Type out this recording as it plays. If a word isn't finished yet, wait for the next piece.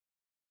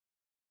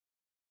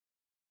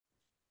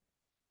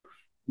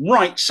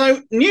Right,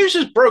 so news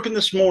has broken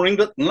this morning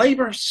that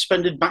Labour has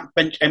suspended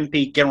backbench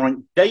MP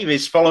Geraint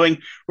Davies following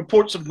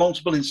reports of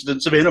multiple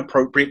incidents of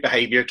inappropriate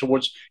behaviour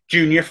towards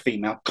junior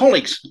female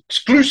colleagues,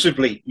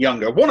 exclusively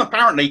younger. One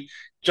apparently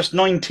just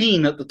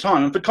 19 at the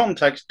time. And for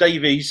context,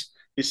 Davies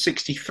is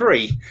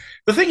 63.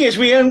 The thing is,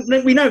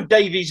 we know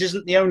Davies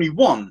isn't the only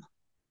one.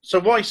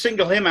 So why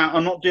single him out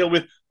and not deal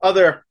with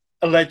other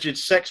alleged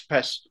sex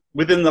pests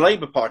within the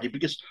Labour Party?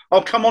 Because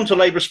I'll come on to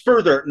Labour's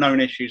further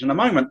known issues in a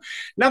moment.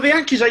 Now, the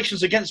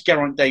accusations against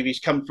Geraint Davies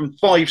come from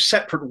 5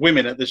 separate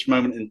women at this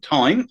moment in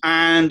time.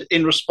 And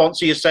in response,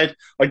 he has said,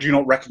 "I do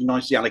not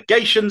recognise the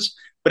allegations,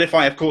 but if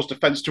I have caused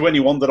offence to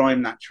anyone, then I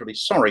am naturally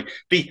sorry."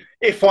 The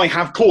 "if I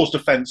have caused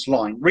offence"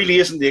 line really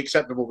isn't the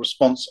acceptable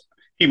response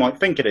he might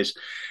think it is.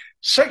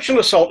 Sexual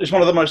assault is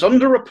one of the most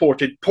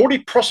underreported, poorly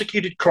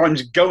prosecuted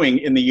crimes going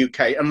in the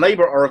UK, and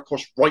Labour are, of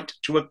course, right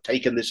to have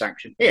taken this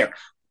action here.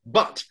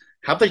 But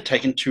have they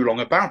taken too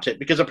long about it?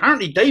 Because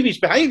apparently Davies'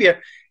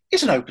 behaviour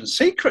is an open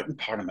secret in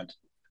Parliament.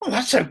 Well,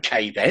 that's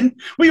okay then.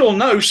 We all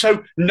know,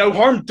 so no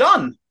harm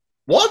done.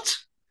 What?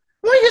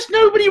 Why has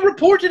nobody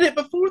reported it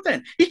before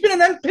then? He's been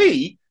an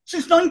MP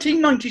since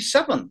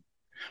 1997.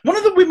 One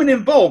of the women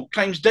involved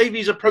claims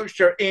Davies approached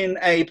her in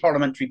a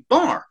parliamentary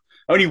bar,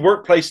 only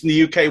workplace in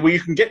the UK where you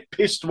can get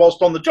pissed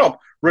whilst on the job.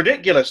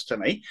 Ridiculous to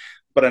me.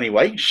 But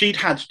anyway, she'd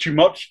had too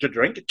much to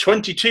drink,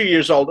 22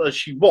 years old as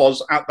she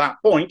was at that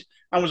point,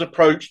 and was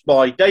approached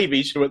by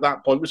Davies, who at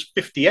that point was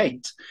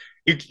 58.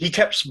 He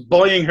kept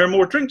buying her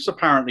more drinks,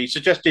 apparently,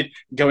 suggested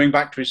going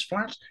back to his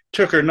flat,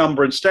 took her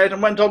number instead,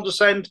 and went on to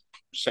send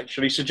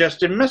sexually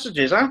suggestive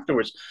messages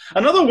afterwards.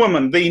 Another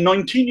woman, the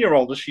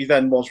 19-year-old as she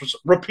then was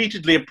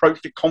repeatedly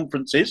approached at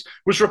conferences,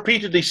 was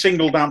repeatedly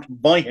singled out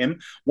by him,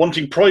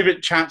 wanting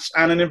private chats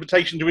and an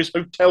invitation to his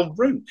hotel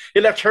room.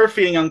 It left her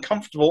feeling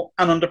uncomfortable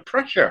and under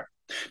pressure.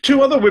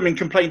 2 other women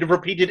complained of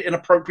repeated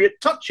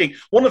inappropriate touching,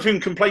 one of whom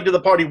complained to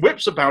the party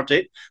whips about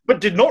it, but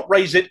did not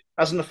raise it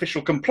as an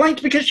official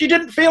complaint because she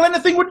didn't feel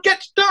anything would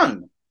get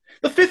done.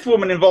 The 5th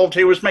woman involved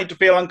here was made to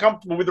feel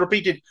uncomfortable with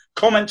repeated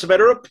comments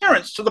about her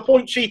appearance, to the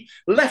point she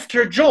left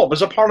her job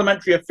as a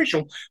parliamentary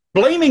official,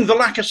 blaming the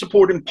lack of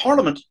support in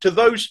Parliament to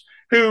those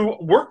who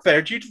work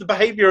there due to the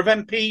behaviour of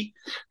MP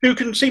who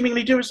can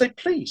seemingly do as they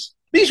please.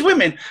 These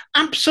women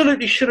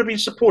absolutely should have been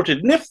supported,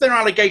 and if their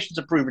allegations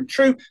are proven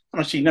true, and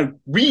I see no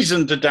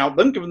reason to doubt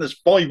them, given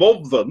there's 5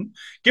 of them,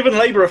 given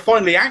Labour have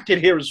finally acted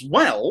here as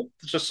well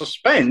to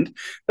suspend,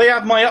 they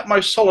have my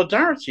utmost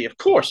solidarity, of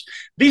course.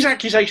 These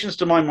accusations,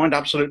 to my mind,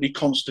 absolutely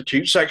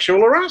constitute sexual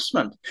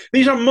harassment.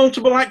 These are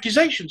multiple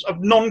accusations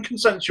of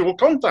non-consensual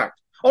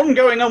contact,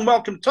 ongoing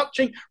unwelcome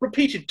touching,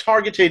 repeated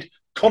targeted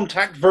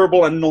contact,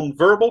 verbal and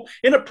non-verbal,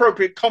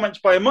 inappropriate comments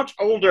by a much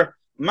older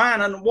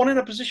man, and one in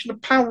a position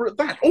of power at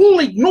that, all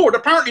ignored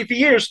apparently for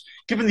years,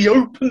 given the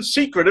open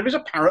secret of his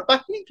apparent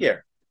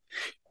behaviour.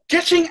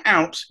 Getting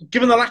out,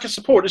 given the lack of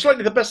support, is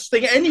likely the best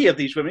thing any of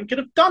these women could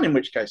have done, in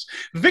which case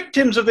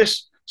victims of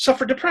this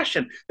suffer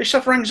depression, they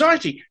suffer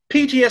anxiety,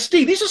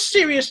 PTSD. These are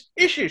serious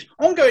issues,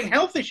 ongoing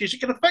health issues.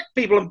 It can affect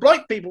people and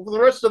blight people for the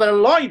rest of their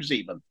lives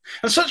even,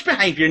 and such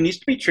behaviour needs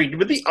to be treated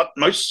with the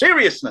utmost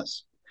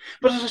seriousness.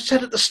 But as I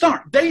said at the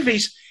start,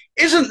 Davies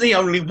isn't the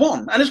only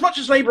one. And as much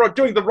as Labour are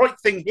doing the right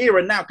thing here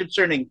and now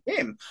concerning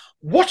him,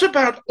 what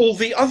about all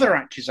the other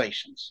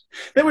accusations?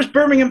 There was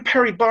Birmingham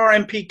Perry Bar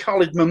MP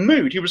Khalid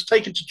Mahmood, who was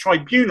taken to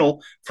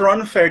tribunal for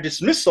unfair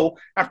dismissal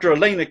after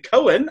Elena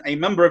Cohen, a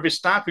member of his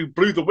staff who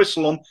blew the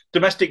whistle on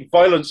domestic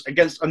violence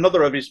against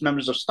another of his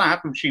members of staff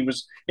whom she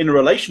was in a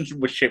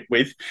relationship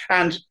with.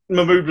 And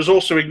Mahmood was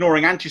also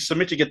ignoring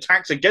anti-Semitic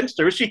attacks against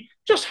her, as she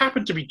just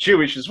happened to be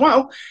Jewish as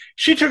well.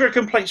 She took her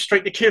complaint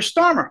straight to Keir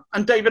Starmer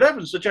and David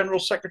Evans, the General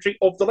Secretary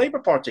of the Labour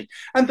Party,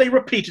 and they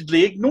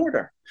repeatedly ignored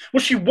her.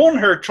 Well, she won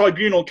her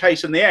tribunal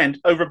case in the end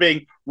over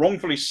being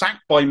wrongfully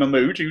sacked by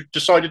Mahmood, who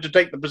decided to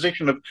take the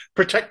position of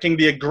protecting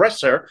the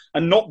aggressor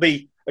and not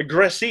the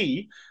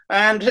aggressee,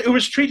 and who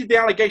has treated the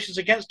allegations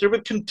against her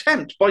with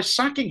contempt by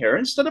sacking her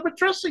instead of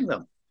addressing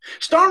them.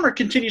 Starmer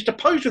continues to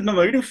pose with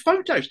Mahmood in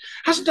photos,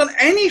 hasn't done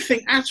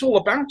anything at all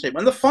about him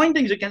and the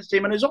findings against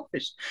him in his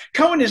office.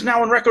 Cohen is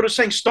now on record as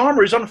saying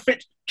Starmer is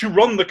unfit to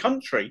run the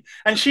country,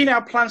 and she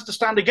now plans to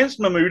stand against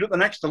Mahmood at the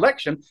next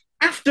election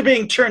after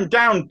being turned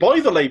down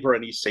by the Labour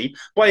NEC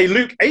by a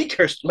Luke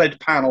Akehurst-led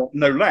panel,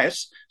 no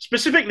less,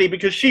 specifically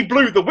because she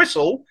blew the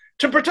whistle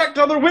to protect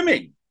other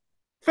women.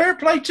 Fair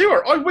play to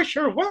her. I wish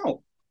her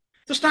well.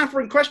 The staff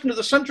are in question at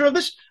the centre of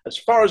this. As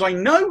far as I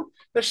know,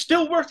 they're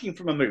still working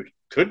for Mahmood.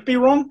 Could be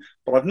wrong,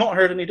 but I've not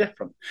heard any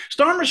different.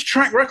 Starmer's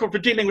track record for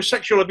dealing with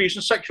sexual abuse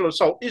and sexual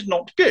assault is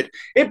not good.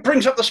 It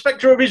brings up the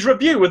spectre of his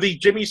review of the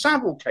Jimmy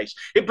Savile case.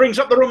 It brings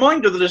up the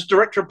reminder that as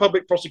Director of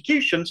Public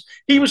Prosecutions,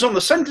 he was on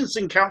the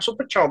Sentencing Council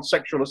for child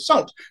sexual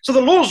assault. So the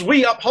laws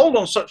we uphold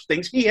on such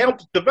things, he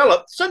helped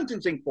develop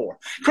sentencing for.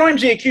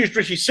 Crimes he accused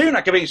Rishi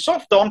Sunak of being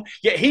soft on,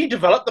 yet he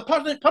developed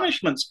the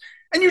punishments.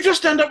 And you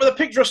just end up with a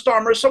picture of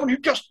Starmer as someone who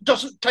just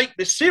doesn't take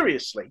this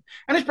seriously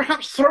and is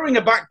perhaps throwing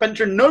a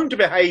backbencher known to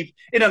behave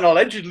in an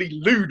allegedly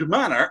lewd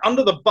manner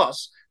under the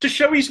bus to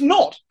show he's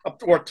not,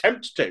 or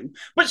attempts to,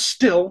 but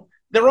still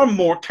there are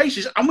more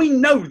cases, and we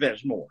know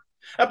there's more.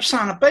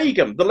 Absana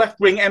Begum, the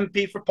left-wing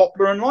MP for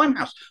Poplar and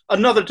Limehouse,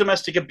 another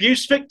domestic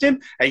abuse victim,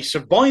 a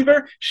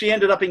survivor. She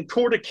ended up in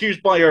court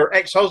accused by her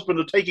ex-husband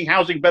of taking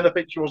housing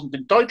benefits she wasn't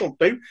entitled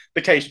to.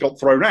 The case got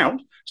thrown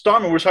out.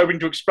 Starmer was hoping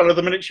to expel her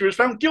the minute she was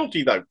found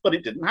guilty, though, but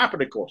it didn't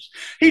happen, of course.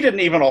 He didn't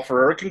even offer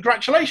her a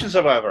congratulations,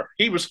 however.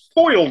 He was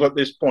foiled at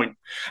this point.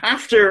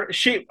 After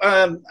she,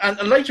 and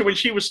later when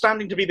she was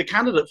standing to be the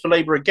candidate for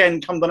Labour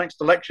again come the next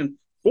election,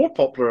 for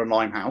Poplar and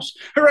Limehouse,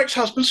 her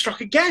ex-husband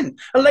struck again,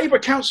 a Labour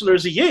councillor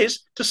as he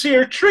is, to see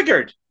her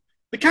triggered.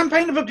 The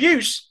campaign of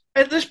abuse,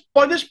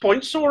 by this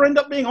point, saw her end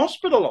up being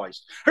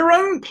hospitalised, her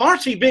own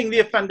party being the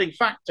offending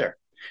factor.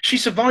 She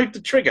survived the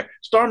trigger.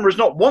 Starmer has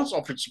not once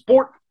offered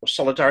support or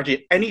solidarity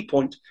at any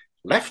point,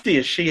 lefty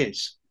as she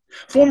is.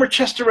 Former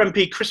Chester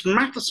MP Chris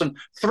Matheson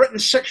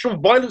threatened sexual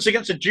violence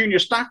against a junior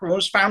staffer and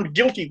was found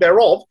guilty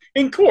thereof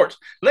in court.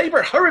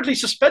 Labour hurriedly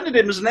suspended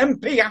him as an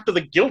MP after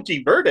the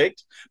guilty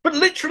verdict, but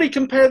literally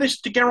compare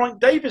this to Geraint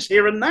Davies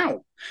here and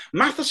now.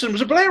 Matheson was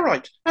a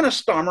Blairite and a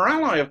Starmer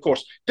ally, of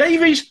course.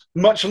 Davies,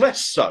 much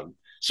less so.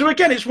 So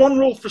again, it's one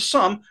rule for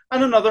some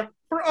and another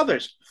for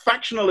others.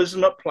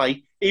 Factionalism at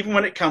play, even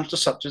when it comes to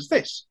such as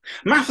this.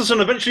 Matheson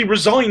eventually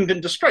resigned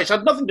in disgrace,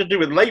 had nothing to do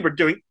with Labour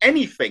doing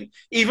anything,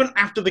 even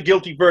after the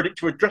guilty verdict,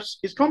 to address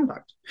his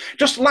conduct.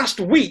 Just last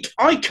week,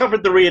 I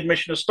covered the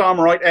readmission of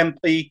Starmerite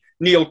MP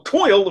Neil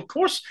Coyle, of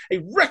course,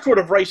 a record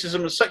of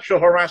racism and sexual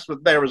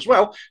harassment there as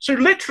well. So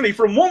literally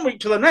from one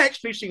week to the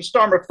next, we've seen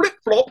Starmer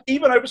flip-flop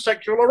even over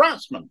sexual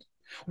harassment.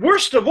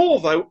 Worst of all,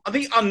 though, are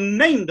the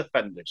unnamed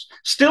offenders,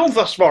 still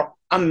thus far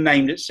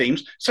unnamed, it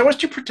seems, so as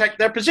to protect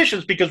their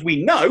positions, because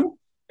we know,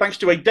 thanks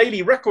to a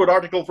Daily Record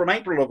article from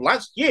April of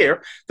last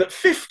year, that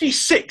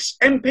 56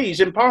 MPs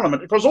in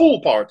Parliament across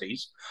all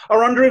parties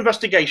are under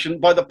investigation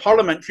by the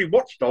parliamentary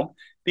watchdog,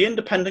 the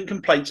Independent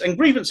Complaints and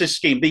Grievances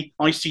Scheme, the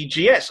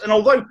ICGS. And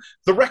although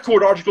the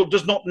Record article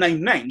does not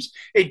name names,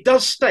 it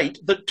does state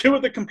that 2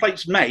 of the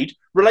complaints made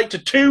relate to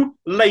 2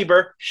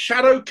 Labour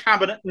shadow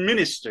cabinet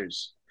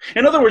ministers.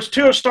 In other words,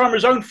 2 of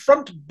Starmer's own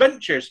front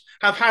benchers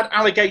have had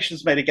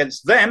allegations made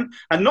against them,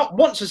 and not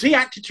once has he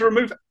acted to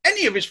remove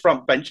any of his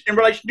front bench in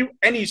relation to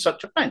any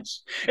such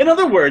offence. In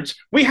other words,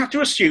 we have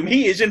to assume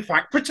he is in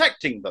fact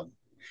protecting them.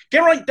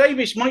 Geraint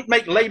Davies might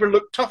make Labour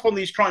look tough on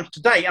these crimes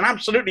today, and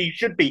absolutely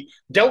should be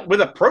dealt with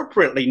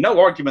appropriately,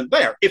 no argument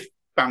there. If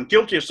found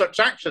guilty of such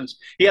actions,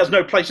 he has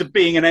no place of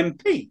being an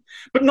MP.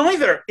 But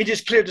neither, it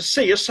is clear to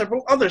see, as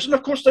several others. And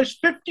of course, those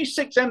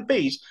 56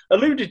 MPs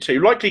alluded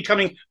to, likely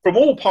coming from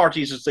all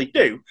parties as they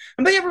do,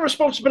 and they have a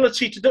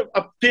responsibility to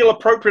deal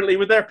appropriately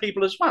with their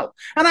people as well,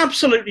 and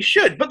absolutely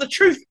should. But the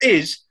truth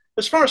is,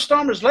 as far as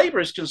Starmer's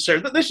Labour is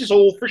concerned, that this is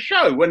all for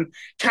show and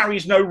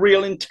carries no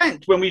real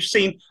intent, when we've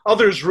seen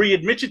others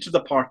readmitted to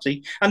the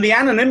party and the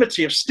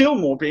anonymity of still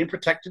more being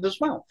protected as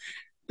well.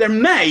 There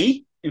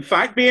may, in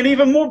fact, be an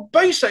even more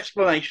base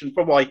explanation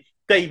for why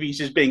Davies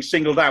is being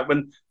singled out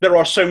when there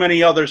are so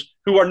many others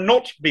who are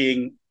not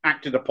being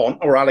acted upon,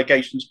 or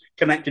allegations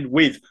connected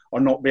with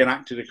are not being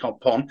acted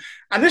upon.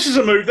 And this is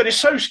a move that is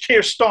so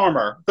Keir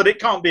Starmer that it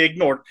can't be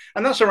ignored.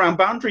 And that's around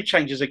boundary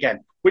changes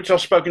again, which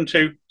I've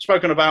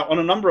spoken about on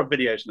a number of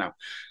videos now.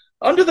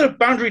 Under the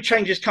boundary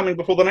changes coming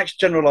before the next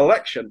general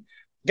election,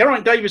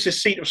 Geraint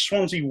Davies' seat of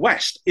Swansea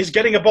West is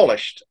getting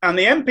abolished, and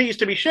the MPs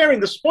to be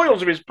sharing the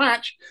spoils of his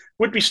patch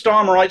would be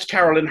Starmerites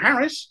Carolyn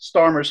Harris,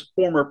 Starmer's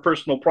former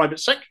personal private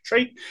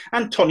secretary,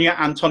 and Tonia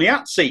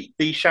Antoniazzi,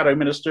 the shadow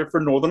minister for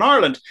Northern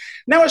Ireland.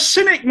 Now, a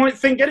cynic might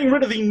think getting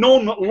rid of the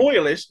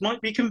non-loyalist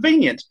might be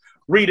convenient.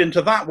 Read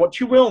into that what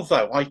you will,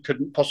 though. I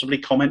couldn't possibly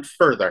comment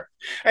further.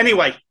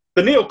 Anyway,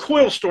 the Neil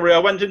Coyle story I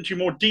went into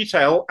more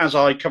detail as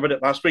I covered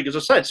it last week, as I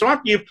said. So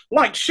after you've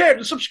liked, shared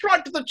and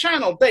subscribed to the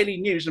channel, daily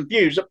news and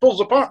views that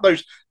pulls apart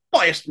those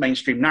biased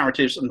mainstream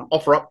narratives and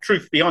offer up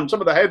truth behind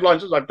some of the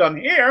headlines as I've done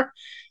here,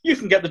 you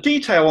can get the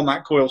detail on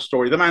that Coyle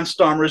story. The man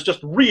Starmer has just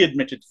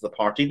readmitted to the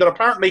party that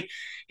apparently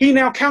he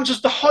now counts as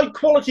the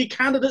high-quality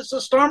candidates that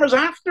Starmer's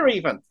after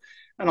even.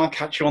 And I'll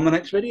catch you on the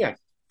next video.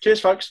 Cheers,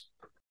 folks.